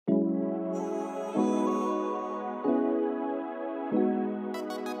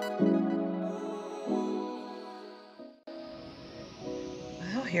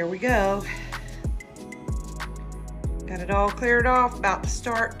here we go. Got it all cleared off, about to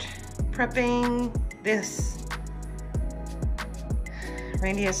start prepping this.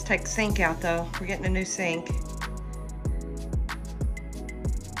 Randy has to take the sink out though. We're getting a new sink.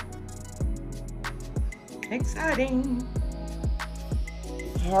 Exciting.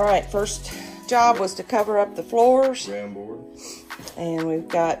 All right, first job was to cover up the floors. And we've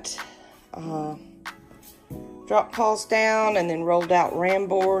got drop cloths down and then rolled out ram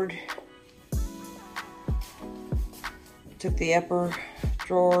board. Took the upper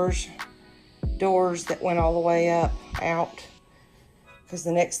doors that went all the way up out, because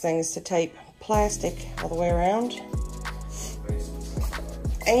the next thing is to tape plastic all the way around.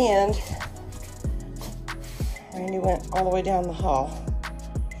 And Randy went all the way down the hall.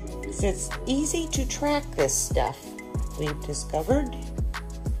 So it's easy to track this stuff, we've discovered.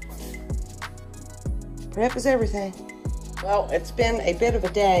 Prep is everything. Well, it's been a bit of a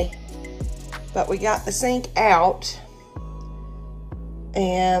day, but we got the sink out,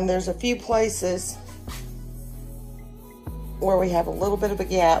 and there's a few places where we have a little bit of a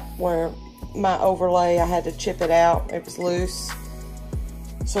gap where my overlay, I had to chip it out. It was loose.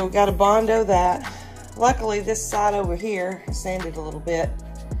 So we got to Bondo that. Luckily, this side over here is sanded a little bit.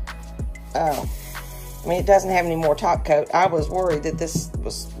 I mean, it doesn't have any more top coat. I was worried that this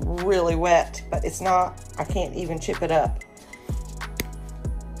was really wet, but it's not. I can't even chip it up.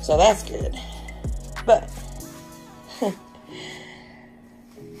 So that's good. But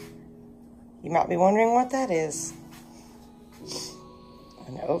you might be wondering what that is.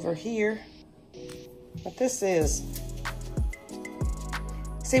 And over here, what this is.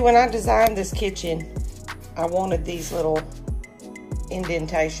 See, when I designed this kitchen, I wanted these little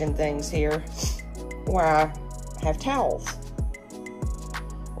indentation things here where I have towels.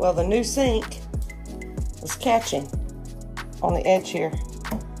 Well, the new sink was catching on the edge here.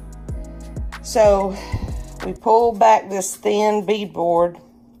 So we pulled back this thin beadboard,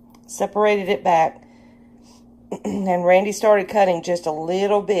 separated it back, and Randy started cutting just a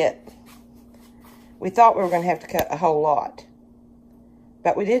little bit. We thought we were going to have to cut a whole lot,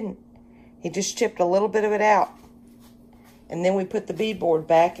 but we didn't. He just chipped a little bit of it out. And then we put the beadboard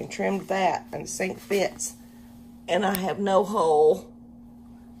back and trimmed that, and the sink fits. And I have no hole.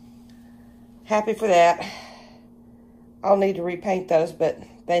 Happy for that. I'll need to repaint those, but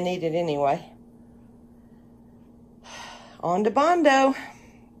they need it anyway. On to Bondo.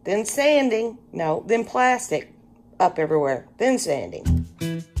 Then sanding. No, then plastic. Up everywhere. Then sanding.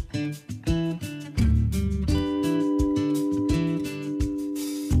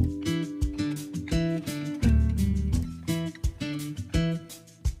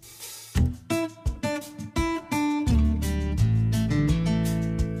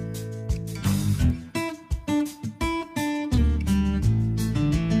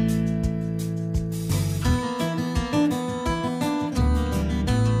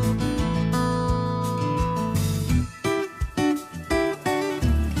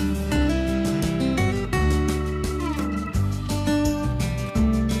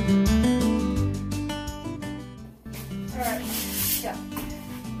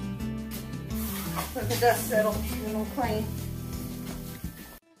 Let the dust settle and it'll clean.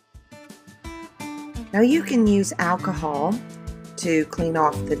 Now you can use alcohol to clean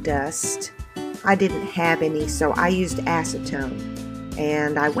off the dust. I didn't have any, so I used acetone.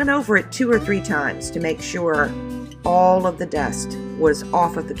 And I went over it 2 or 3 times to make sure all of the dust was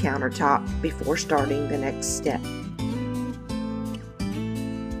off of the countertop before starting the next step.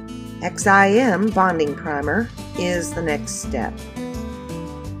 XIM bonding primer is the next step.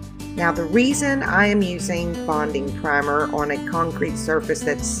 Now the reason I am using bonding primer on a concrete surface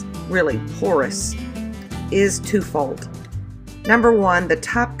that's really porous is twofold. Number one, the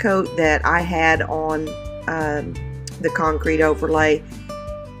top coat that I had on the concrete overlay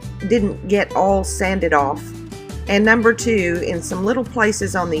didn't get all sanded off. And number two, in some little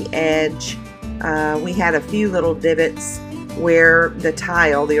places on the edge, we had a few little divots where the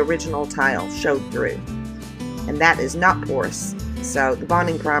tile, the original tile, showed through. And that is not porous. So the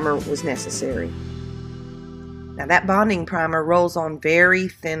bonding primer was necessary. Now that bonding primer rolls on very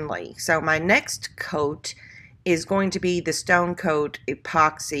thinly. So my next coat is going to be the Stone Coat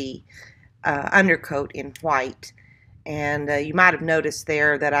epoxy undercoat in white. And you might have noticed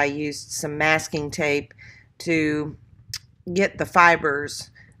there that I used some masking tape to get the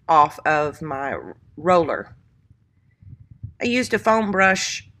fibers off of my roller. I used a foam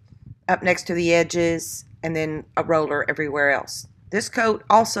brush up next to the edges and then a roller everywhere else. This coat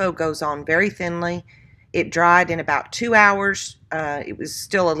also goes on very thinly. It dried in about 2 hours. It was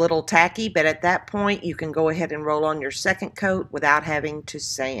still a little tacky, but at that point you can go ahead and roll on your second coat without having to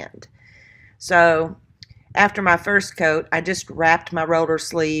sand. So after my first coat, I just wrapped my roller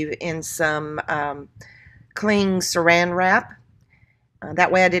sleeve in some cling saran wrap.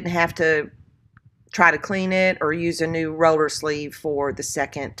 That way I didn't have to try to clean it or use a new roller sleeve for the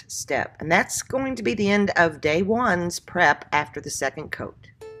second step. And that's going to be the end of day one's prep after the second coat.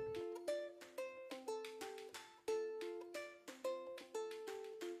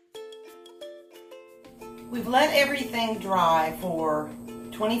 We've let everything dry for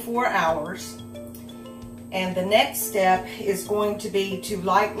 24 hours, and the next step is going to be to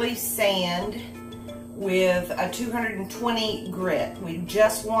lightly sand with a 220 grit. We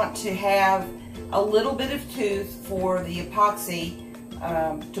just want to have a little bit of tooth for the epoxy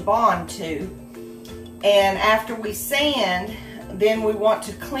to bond to. And after we sand, then we want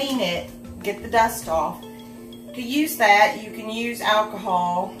to clean it, get the dust off. To use that, you can use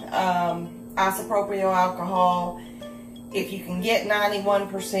alcohol, isopropyl alcohol. If you can get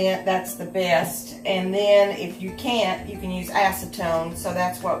 91%, that's the best. And then if you can't, you can use acetone. So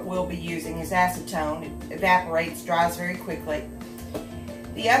that's what we'll be using, is acetone. It evaporates, dries very quickly.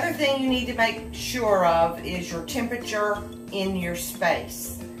 The other thing you need to make sure of is your temperature in your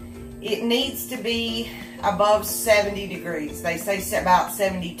space. It needs to be above 70 degrees. They say about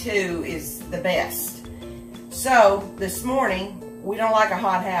 72 is the best. So this morning, we don't like a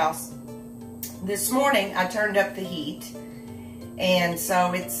hot house. This morning I turned up the heat, and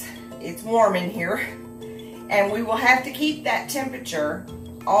so it's warm in here, and we will have to keep that temperature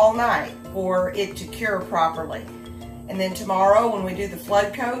all night for it to cure properly. And then tomorrow when we do the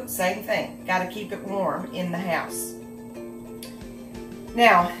flood coat, same thing. Got to keep it warm in the house.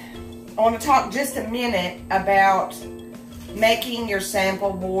 Now, I want to talk just a minute about making your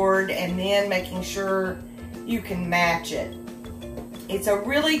sample board and then making sure you can match it. It's a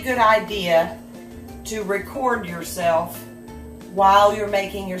really good idea to record yourself while you're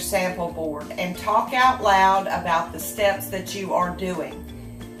making your sample board and talk out loud about the steps that you are doing.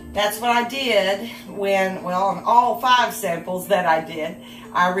 That's what I did when, well, on all 5 samples that I did,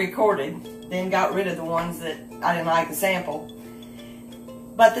 I recorded, then got rid of the ones that I didn't like the sample.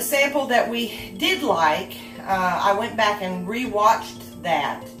 But the sample that we did like, I went back and re-watched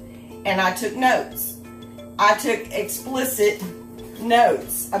that, and I took notes. I took explicit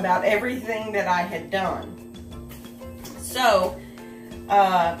notes about everything that I had done. So,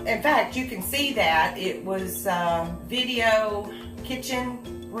 in fact, you can see that it was video kitchen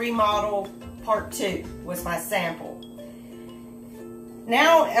remodel part 2 was my sample.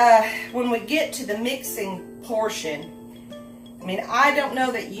 Now, when we get to the mixing portion, I mean, I don't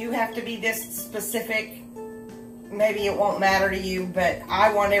know that you have to be this specific. Maybe it won't matter to you, but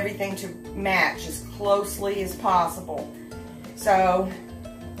I want everything to match as closely as possible. So,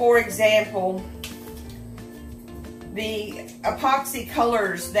 for example, the epoxy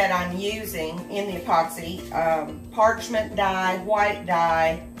colors that I'm using in the epoxy, parchment dye, white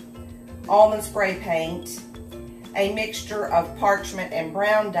dye, almond spray paint, a mixture of parchment and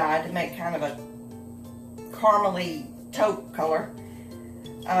brown dye to make kind of a caramely taupe color,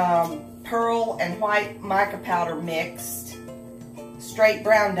 pearl and white mica powder mixed, straight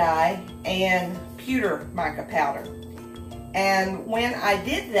brown dye, and pewter mica powder. And when I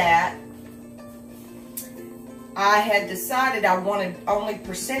did that, I had decided I wanted only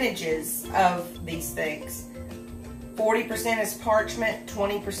percentages of these things. 40% is parchment,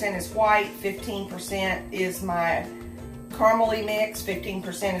 20% is white, 15% is my caramely mix,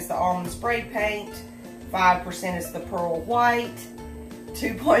 15% is the almond spray paint, 5% is the pearl white,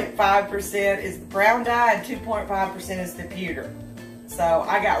 2.5% is the brown dye, and 2.5% is the pewter. So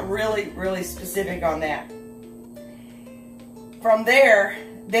I got really, really specific on that. From there,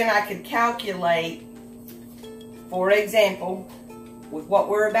 then I could calculate, for example, with what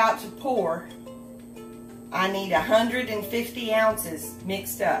we're about to pour, I need 150 ounces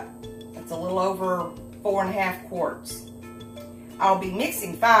mixed up. That's a little over 4.5 quarts. I'll be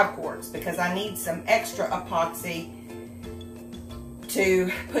mixing 5 quarts because I need some extra epoxy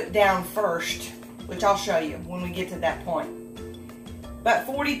to put down first, which I'll show you when we get to that point. But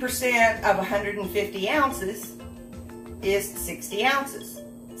 40% of 150 ounces is 60 ounces.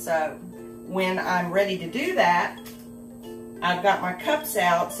 So when I'm ready to do that, I've got my cups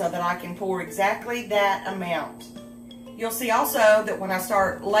out so that I can pour exactly that amount. You'll see also that when I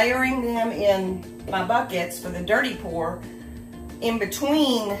start layering them in my buckets for the dirty pour, in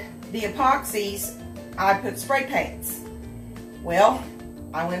between the epoxies, I put spray paints. Well,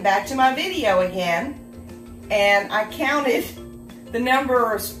 I went back to my video again and I counted the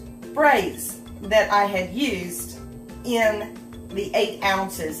number of sprays that I had used in the 8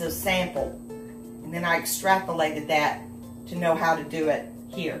 ounces of sample. And then I extrapolated that to know how to do it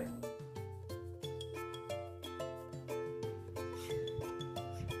here.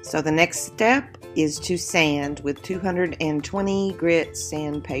 So the next step is to sand with 220 grit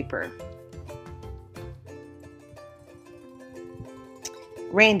sandpaper.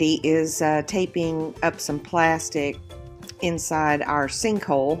 Randy is taping up some plastic inside our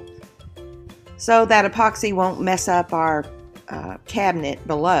sinkhole so that epoxy won't mess up our cabinet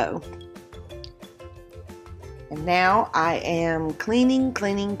below. And now I am cleaning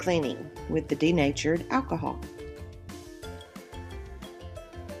with the denatured alcohol.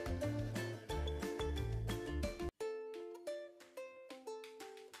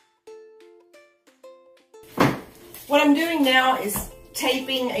 What I'm doing now is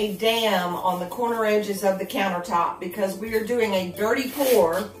taping a dam on the corner edges of the countertop because we are doing a dirty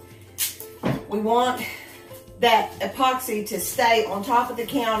pour. We want that epoxy to stay on top of the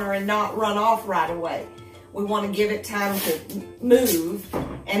counter and not run off right away. We want to give it time to move,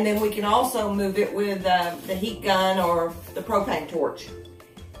 and then we can also move it with the heat gun or the propane torch.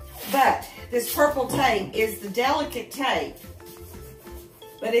 But this purple tape is the delicate tape,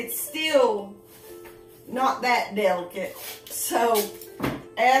 but it's still not that delicate. So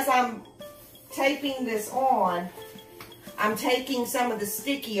as I'm taping this on, I'm taking some of the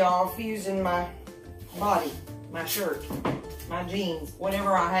sticky off using my body, my shirt, my jeans,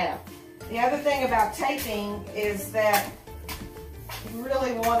 whatever I have. The other thing about taping is that you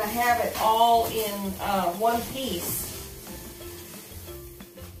really want to have it all in one piece.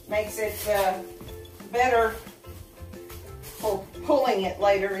 Makes it better for pulling it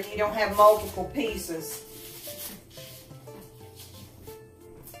later and you don't have multiple pieces.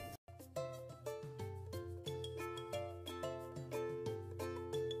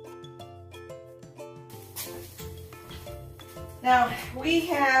 Now we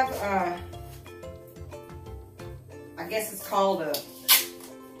have, I guess it's called a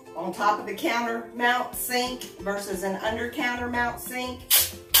on top of the counter mount sink versus an under counter mount sink.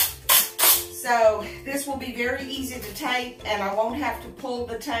 So this will be very easy to tape and I won't have to pull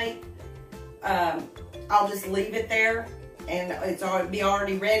the tape. I'll just leave it there and it's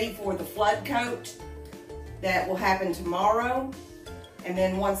already ready for the flood coat that will happen tomorrow. And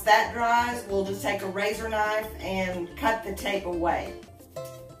then once that dries, we'll just take a razor knife and cut the tape away.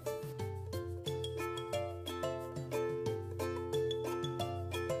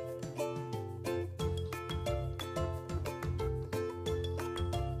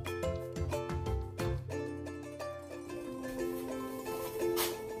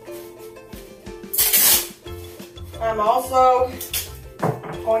 I'm also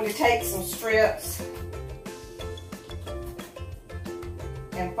going to take some strips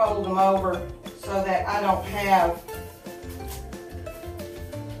and fold them over so that I don't have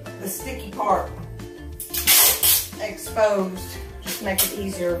the sticky part exposed. Just make it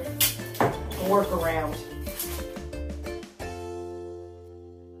easier to work around.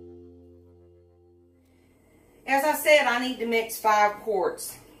 As I said, I need to mix 5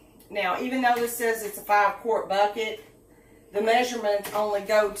 quarts. Now, even though this says it's a 5-quart bucket, the measurements only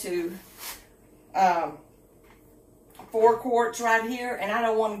go to 4 quarts right here, and I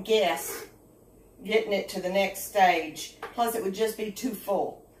don't want to guess getting it to the next stage. Plus, it would just be too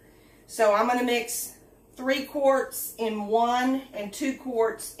full. So I'm going to mix 3 quarts in one and 2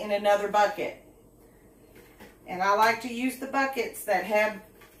 quarts in another bucket. And I like to use the buckets that have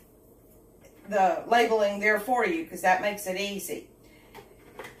the labeling there for you because that makes it easy.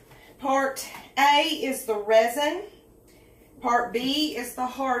 Part A is the resin. Part B is the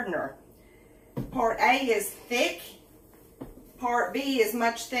hardener. Part A is thick. Part B is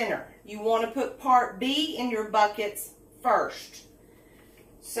much thinner. You want to put part B in your buckets first.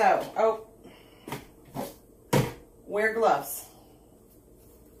 So, wear gloves.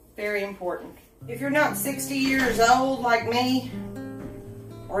 Very important. If you're not 60 years old like me,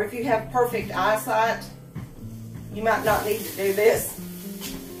 or if you have perfect eyesight, you might not need to do this.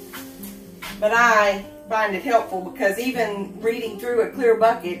 But I find it helpful because even reading through a clear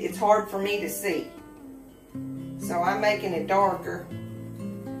bucket, it's hard for me to see. So I'm making it darker.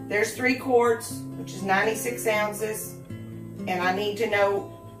 There's 3 quarts, which is 96 ounces. And I need to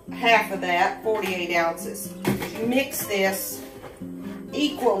know half of that, 48 ounces. You mix this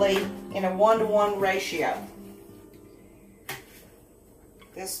equally in a 1-to-1 ratio.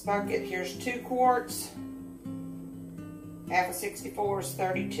 This bucket, here's 2 quarts. Half of 64 is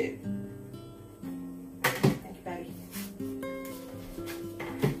 32. Thank you, baby.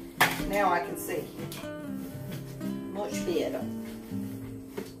 Now I can see. Much better.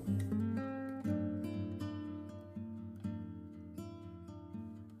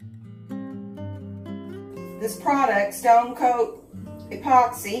 This product, Stone Coat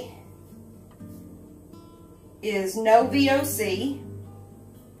Epoxy, is no VOC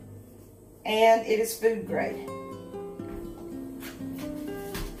and it is food grade.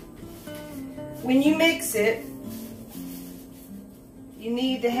 When you mix it, you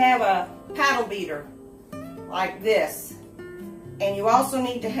need to have a paddle beater like this. And you also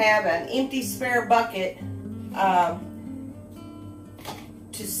need to have an empty spare bucket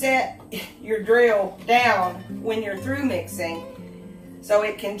to set your drill down when you're through mixing, so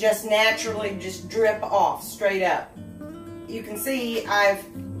it can just naturally just drip off straight up. You can see I've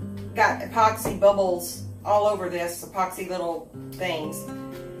got epoxy bubbles all over this, epoxy little things.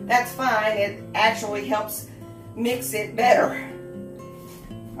 That's fine, it actually helps mix it better.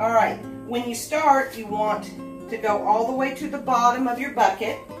 All right, when you start, you want to go all the way to the bottom of your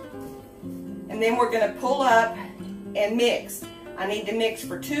bucket, and then we're going to pull up and mix. I need to mix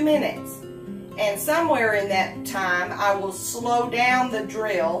for 2 minutes, and somewhere in that time I will slow down the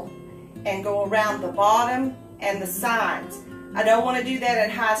drill and go around the bottom and the sides. I don't want to do that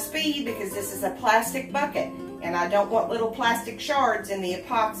at high speed because this is a plastic bucket and I don't want little plastic shards in the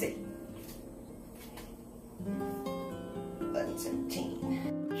epoxy. 11, 17.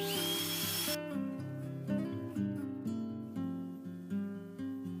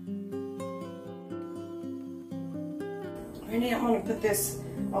 Randy, I'm going to put this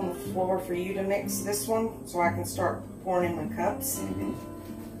on the floor for you to mix this one so I can start pouring in my cups. Mm-hmm.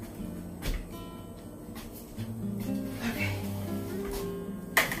 Okay.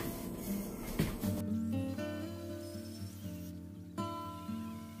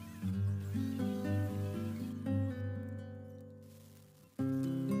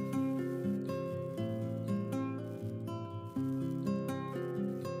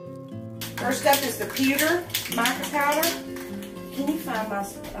 First up is the pewter mica powder. Can you find my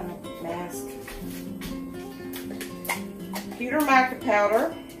mask? Pewter mica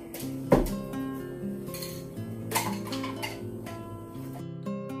powder.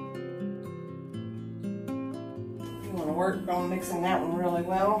 You want to work on mixing that one really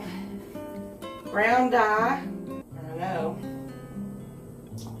well. Brown dye. I don't know.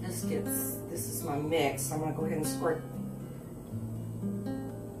 This is my mix. I'm going to go ahead and squirt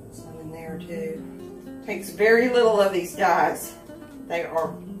some in there too. Takes very little of these dyes. They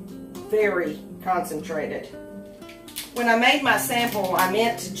are very concentrated. When I made my sample, I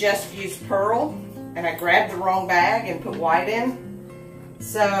meant to just use pearl, and I grabbed the wrong bag and put white in.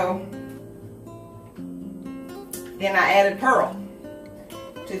 So then I added pearl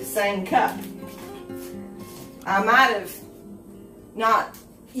to the same cup. I might have not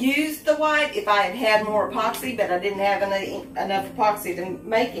used the white if I had had more epoxy, but I didn't have enough epoxy to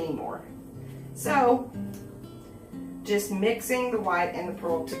make any more. So, just mixing the white and the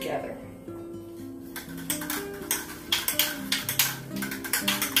pearl together.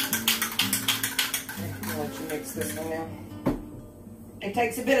 I'll let you mix this one now. It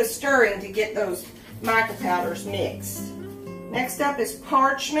takes a bit of stirring to get those mica powders mixed. Next up is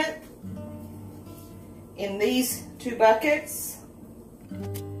parchment in these 2 buckets.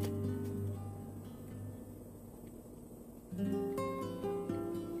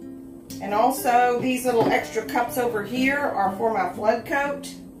 And also, these little extra cups over here are for my flood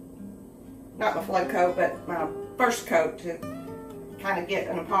coat. Not my flood coat, but my first coat to kind of get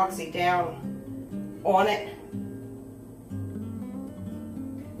an epoxy down on it.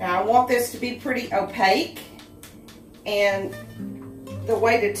 Now, I want this to be pretty opaque. And the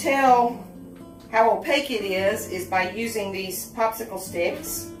way to tell how opaque it is by using these popsicle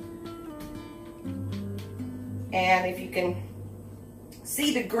sticks. And if you can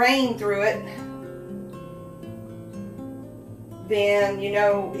see the grain through it, then you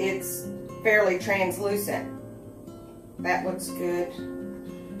know it's fairly translucent. That looks good.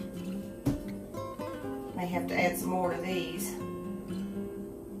 May have to add some more to these.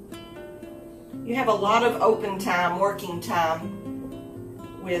 You have a lot of open time, working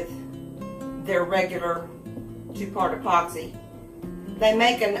time with their regular 2-part epoxy. They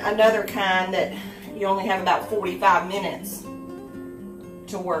make another kind that you only have about 45 minutes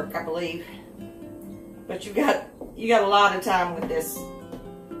to work, I believe. But you got a lot of time with this.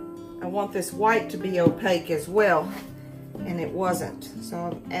 I want this white to be opaque as well, and it wasn't. So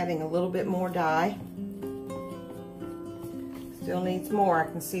I'm adding a little bit more dye. Still needs more. I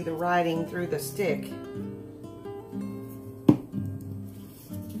can see the writing through the stick. I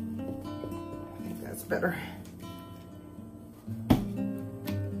think that's better.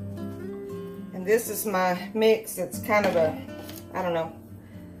 And this is my mix. It's kind of a, I don't know,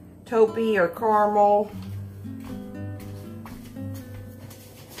 taupey or caramel.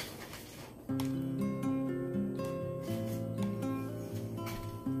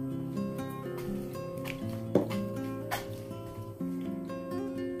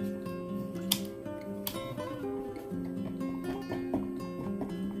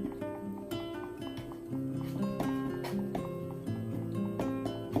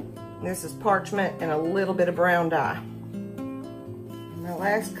 This is parchment and a little bit of brown dye. My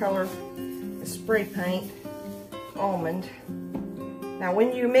last color is spray paint, almond. Now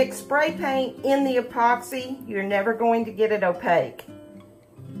when you mix spray paint in the epoxy, you're never going to get it opaque.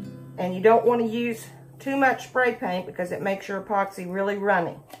 And you don't want to use too much spray paint because it makes your epoxy really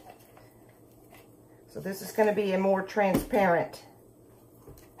runny. So this is going to be a more transparent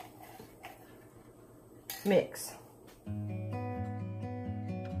mix.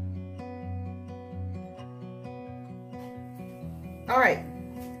 Alright,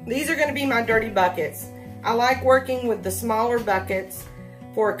 these are going to be my dirty buckets. I like working with the smaller buckets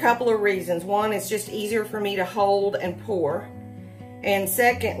for a couple of reasons. One, it's just easier for me to hold and pour. And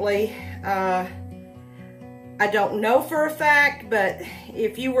secondly, I don't know for a fact, but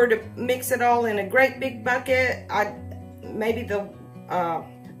if you were to mix it all in a great big bucket, maybe the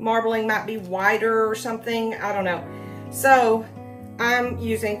marbling might be wider or something. I don't know. So I'm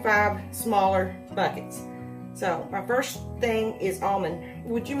using 5 smaller buckets. So my first thing is almond.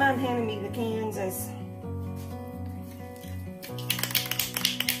 Would you mind handing me the cans as...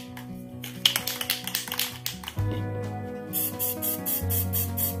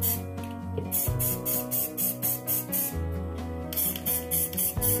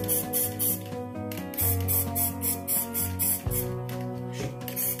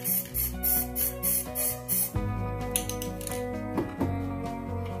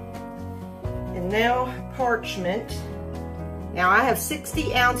 And now parchment. Now I have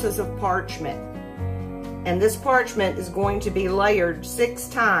 60 ounces of parchment, and this parchment is going to be layered 6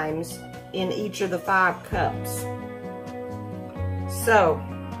 times in each of the 5 cups. So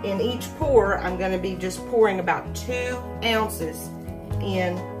in each pour, I'm going to be just pouring about 2 ounces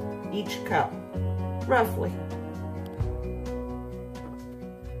in each cup, roughly.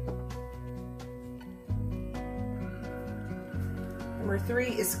 Number 3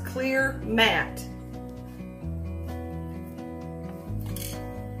 is clear matte.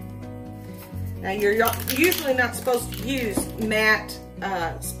 Now you're usually not supposed to use matte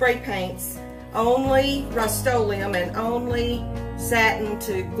spray paints, only Rust-Oleum and only satin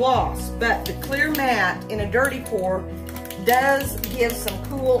to gloss, but the clear matte in a dirty pour does give some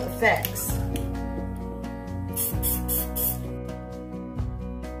cool effects.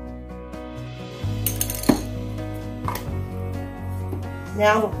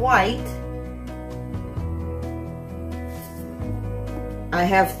 Now the white, I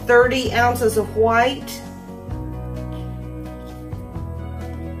have 30 ounces of white.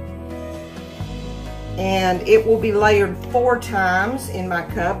 And it will be layered 4 times in my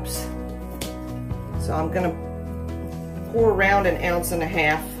cups. So I'm going to pour around 1.5 ounces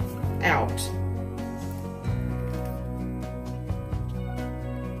out.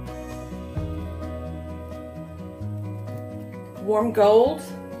 Warm gold.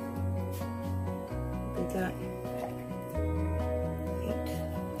 Look at that.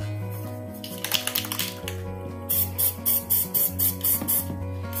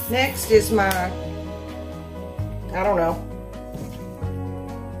 Next is my, I don't know,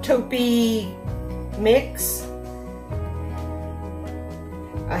 taupey mix.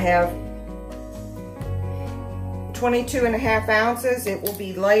 I have 22.5 ounces. It will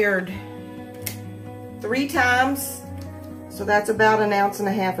be layered 3 times. So that's about 1.5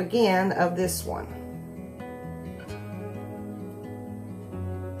 ounces again of this one.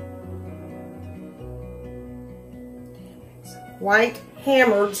 White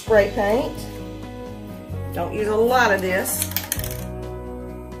hammered spray paint. Don't use a lot of this.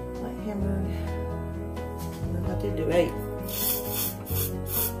 White hammered. I did do 8.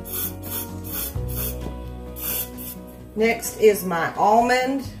 Next is my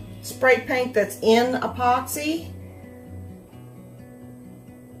almond spray paint that's in epoxy.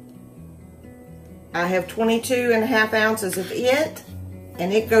 I have 22.5 ounces of it,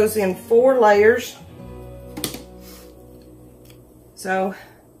 and it goes in 4 layers. So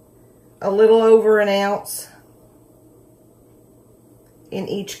a little over 1 ounce in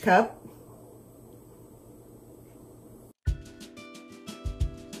each cup.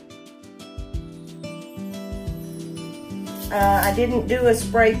 I didn't do a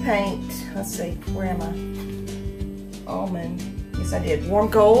spray paint. Let's see, where am I? Almond. Yes, I did. Warm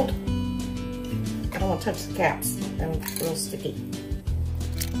gold. I don't want to touch the caps. They're a little sticky.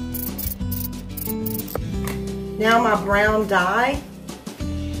 Now my brown dye.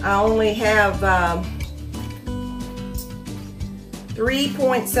 I only have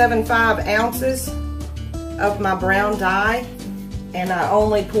 3.75 ounces of my brown dye, and I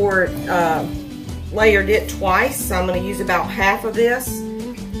only poured, layered it twice. So I'm going to use about half of this,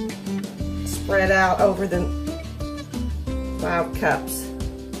 spread out over the 5 cups.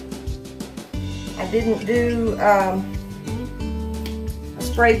 I didn't do a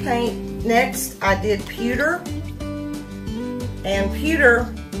spray paint next. I did pewter. And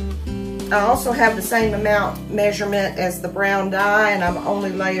pewter, I also have the same measurement as the brown dye, and I'm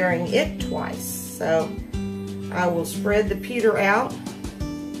only layering it twice. So I will spread the pewter out.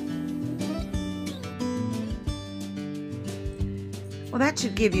 Well, that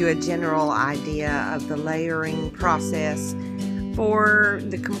should give you a general idea of the layering process. For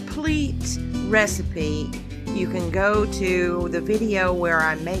the complete recipe, you can go to the video where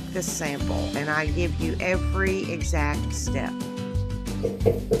I make the sample, and I give you every exact step.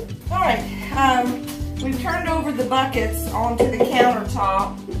 Alright, we've turned over the buckets onto the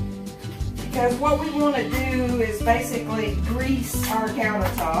countertop because what we want to do is basically grease our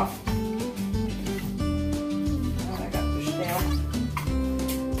countertop. Oh, I got pushed down.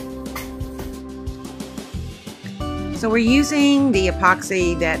 So we're using the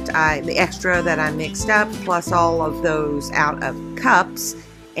epoxy the extra that I mixed up, plus all of those out of cups,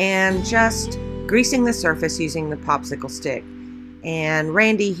 and just greasing the surface using the popsicle stick. And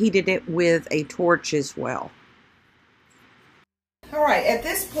Randy heated it with a torch as well. Alright, at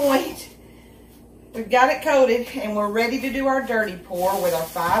this point, we've got it coated and we're ready to do our dirty pour with our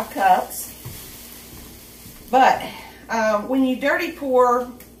 5 cups. But when you dirty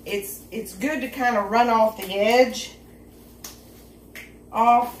pour, it's good to kind of run off the edge.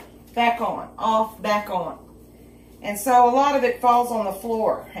 Off, back on, off, back on. And so a lot of it falls on the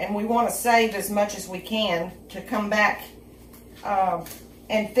floor, and we want to save as much as we can to come back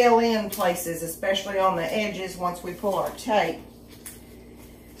and fill in places, especially on the edges once we pull our tape.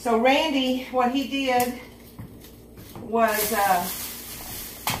 So Randy, what he did was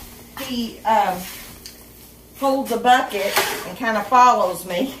he holds the bucket and kind of follows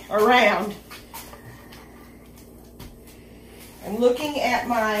me around. And looking at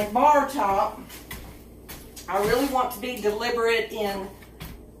my bar top, I really want to be deliberate in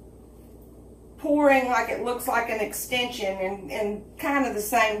pouring like it looks like an extension in kind of the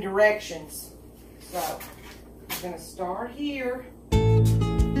same directions. So I'm going to start here.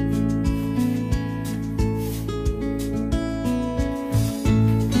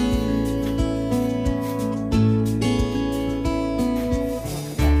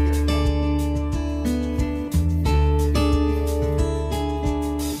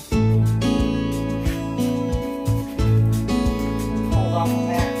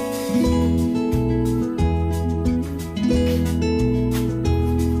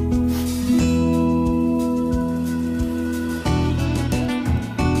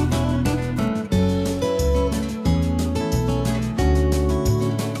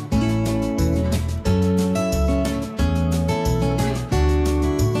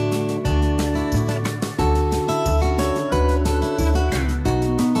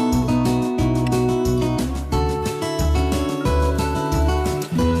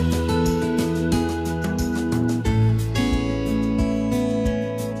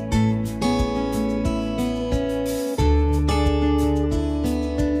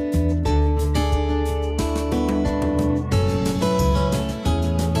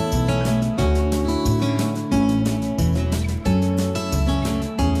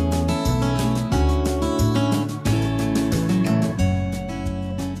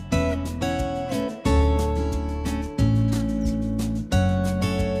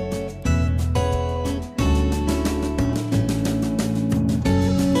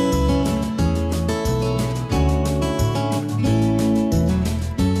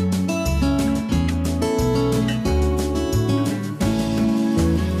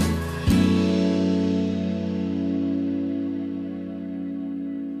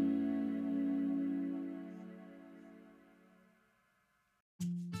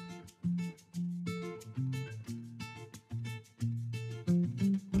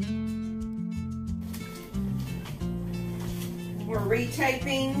 We're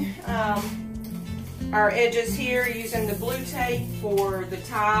retaping our edges here using the blue tape for the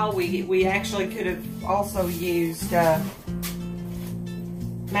tile. We actually could have also used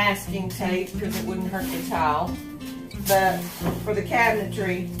masking tape because it wouldn't hurt the tile. But for the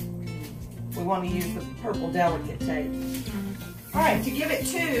cabinetry, we want to use the purple delicate tape. Alright, to give it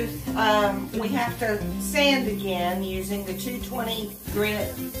tooth, we have to sand again using the 220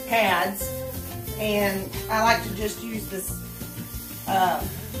 grit pads. And I like to just use this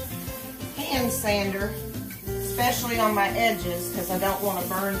hand sander, especially on my edges, because I don't want to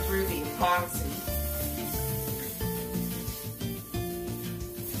burn through the epoxy.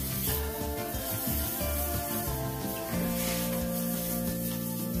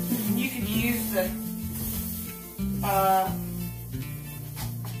 You could use the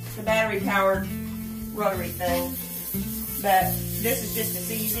battery-powered rotary thing, but this is just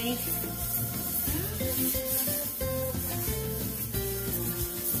as easy.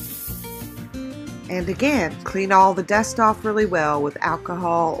 And again, clean all the dust off really well with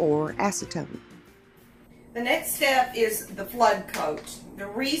alcohol or acetone. The next step is the flood coat. The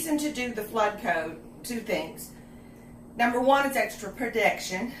reason to do the flood coat, two things. Number one, it's extra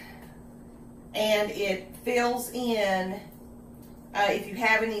protection, and it fills in, if you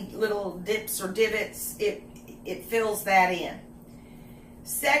have any little dips or divots, it fills that in.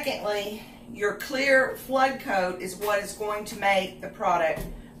 Secondly, your clear flood coat is what is going to make the product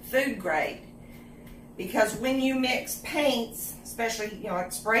food grade. Because when you mix paints, especially, you know,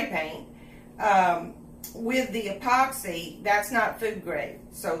 like spray paint, with the epoxy, that's not food grade.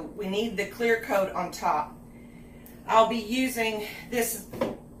 So we need the clear coat on top. I'll be using this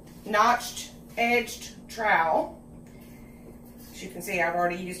notched edged trowel. As you can see, I've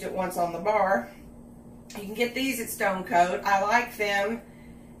already used it once on the bar. You can get these at Stone Coat. I like them.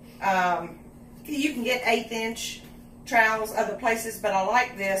 You can get 1/8 inch trowels other places, but I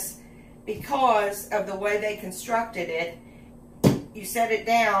like this because of the way they constructed it. You set it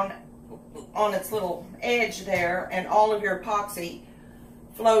down on its little edge there, and all of your epoxy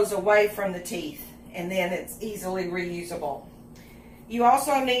flows away from the teeth, and then it's easily reusable. You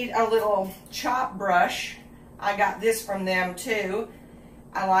also need a little chop brush. I got this from them too.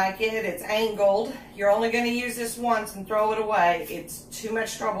 I like it. It's angled. You're only going to use this once and throw it away. It's too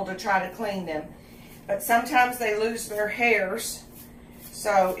much trouble to try to clean them. But sometimes they lose their hairs,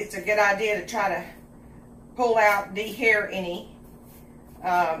 so it's a good idea to try to pull out, de-hair any,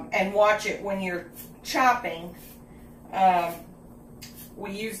 and watch it when you're chopping.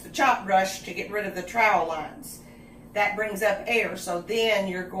 We use the chop brush to get rid of the trowel lines. That brings up air, so then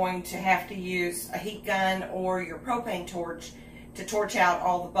you're going to have to use a heat gun or your propane torch to torch out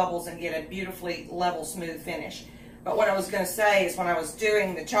all the bubbles and get a beautifully level, smooth finish. But what I was going to say is when I was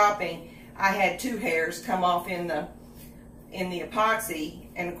doing the chopping, I had 2 hairs come off in the epoxy,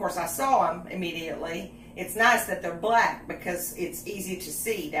 and of course I saw them immediately. It's nice that they're black because it's easy to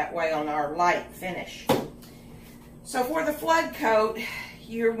see that way on our light finish. So for the flood coat,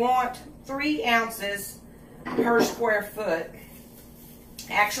 you want 3 ounces per square foot.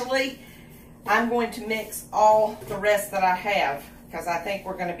 Actually, I'm going to mix all the rest that I have because I think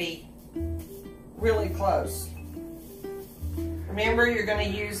we're going to be really close. Remember, you're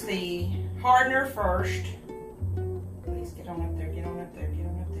going to use the hardener first. Please get on up there, get on up there, get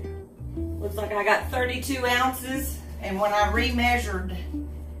on up there. Looks like I got 32 ounces, and when I remeasured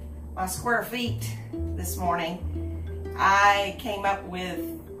my square feet this morning, I came up with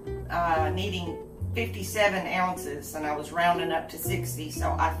needing 57 ounces, and I was rounding up to 60,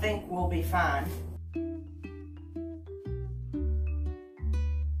 so I think we'll be fine.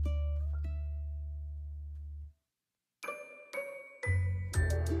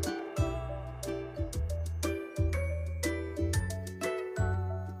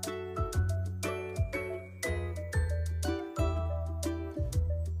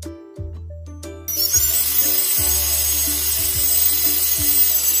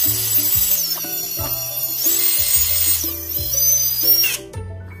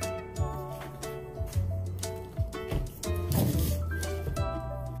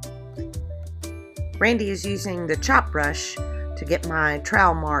 Randy is using the chop brush to get my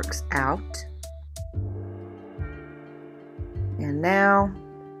trowel marks out. And now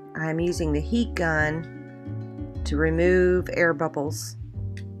I'm using the heat gun to remove air bubbles.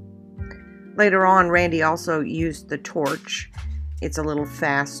 Later on, Randy also used the torch. It's a little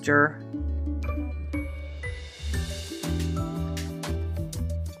faster.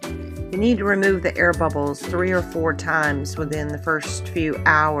 You need to remove the air bubbles 3 or 4 times within the first few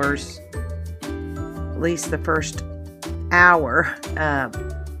hours. At least the first hour.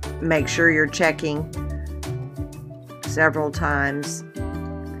 Make sure you're checking several times.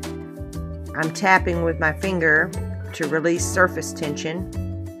 I'm tapping with my finger to release surface tension.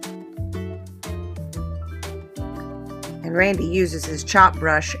 And Randy uses his chop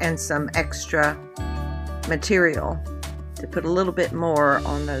brush and some extra material to put a little bit more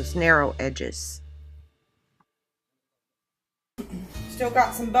on those narrow edges. Still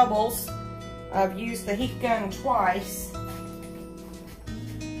got some bubbles. I've used the heat gun twice.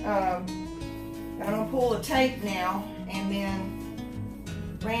 I'm going to pull the tape now, and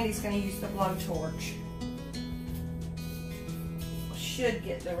then Randy's going to use the blowtorch. Should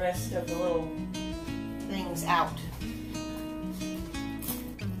get the rest of the little things out.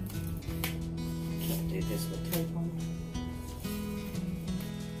 Can't do this with tape on.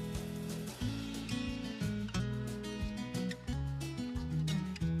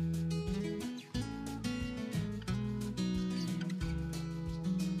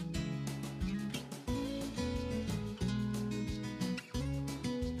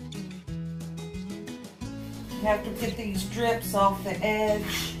 You have to get these drips off the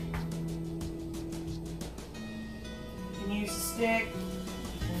edge. You can use a stick,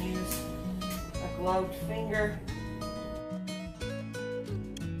 you can use a gloved finger.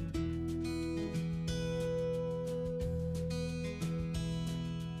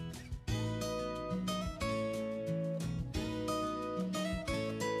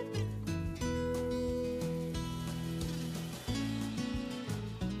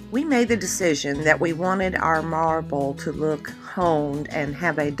 We made the decision that we wanted our marble to look honed and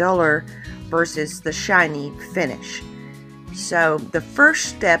have a duller versus the shiny finish. So the first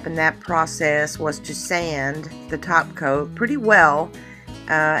step in that process was to sand the top coat pretty well,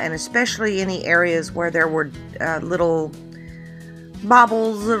 and especially any areas where there were little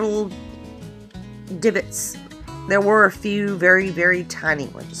bobbles, little divots. There were a few very tiny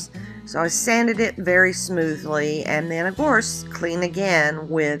ones. So I sanded it very smoothly and then of course clean again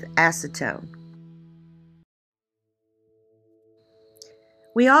with acetone.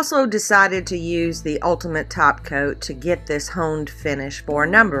 We also decided to use the Ultimate Top Coat to get this honed finish for a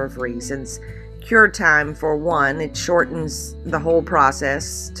number of reasons. Cure time for one, it shortens the whole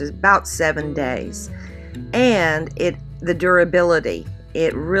process to about 7 days. And the durability,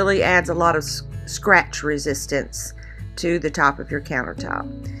 it really adds a lot of scratch resistance to the top of your countertop.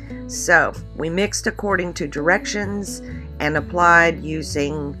 So we mixed according to directions and applied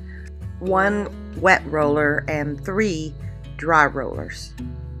using 1 wet roller and 3 dry rollers.